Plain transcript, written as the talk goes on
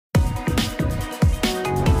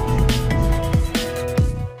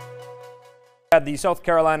Had the South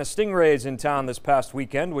Carolina Stingrays in town this past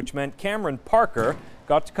weekend, which meant Cameron Parker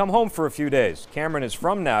got to come home for a few days. Cameron is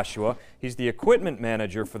from Nashua. He's the equipment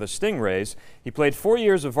manager for the Stingrays. He played 4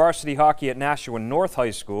 years of varsity hockey at Nashua North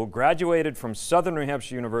High School, graduated from Southern New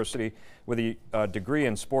Hampshire University with a degree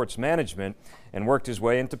in sports management, and worked his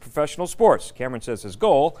way into professional sports. Cameron says his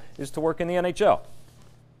goal is to work in the NHL.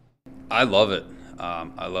 I love it.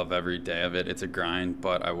 I love every day of it. It's a grind,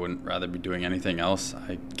 but I wouldn't rather be doing anything else.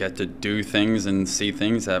 I get to do things and see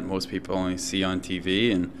things that most people only see on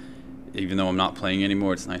TV, and even though I'm not playing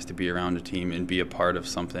anymore, it's nice to be around a team and be a part of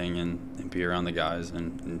something and be around the guys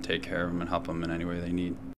and take care of them and help them in any way they need.